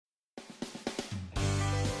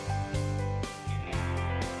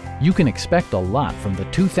You can expect a lot from the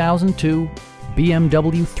 2002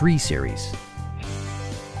 BMW 3 Series.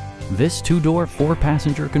 This two-door,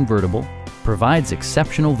 four-passenger convertible provides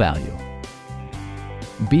exceptional value.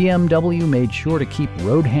 BMW made sure to keep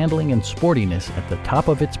road handling and sportiness at the top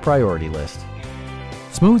of its priority list.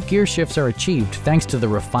 Smooth gear shifts are achieved thanks to the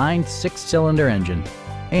refined six-cylinder engine,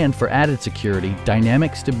 and for added security,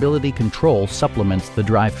 dynamic stability control supplements the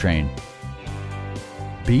drivetrain.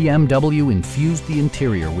 BMW infused the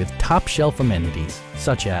interior with top-shelf amenities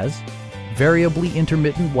such as variably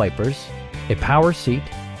intermittent wipers, a power seat,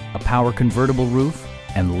 a power convertible roof,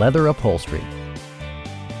 and leather upholstery.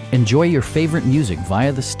 Enjoy your favorite music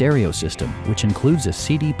via the stereo system, which includes a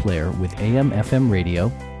CD player with AM/FM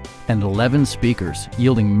radio and 11 speakers,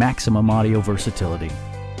 yielding maximum audio versatility.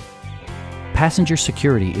 Passenger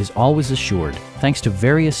security is always assured thanks to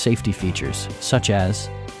various safety features such as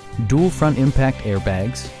dual front impact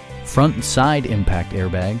airbags, front and side impact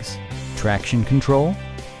airbags, traction control,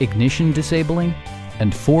 ignition disabling,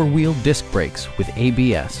 and four-wheel disc brakes with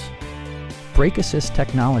ABS. Brake Assist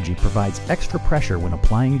technology provides extra pressure when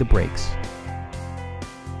applying the brakes.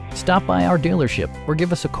 Stop by our dealership or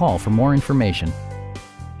give us a call for more information.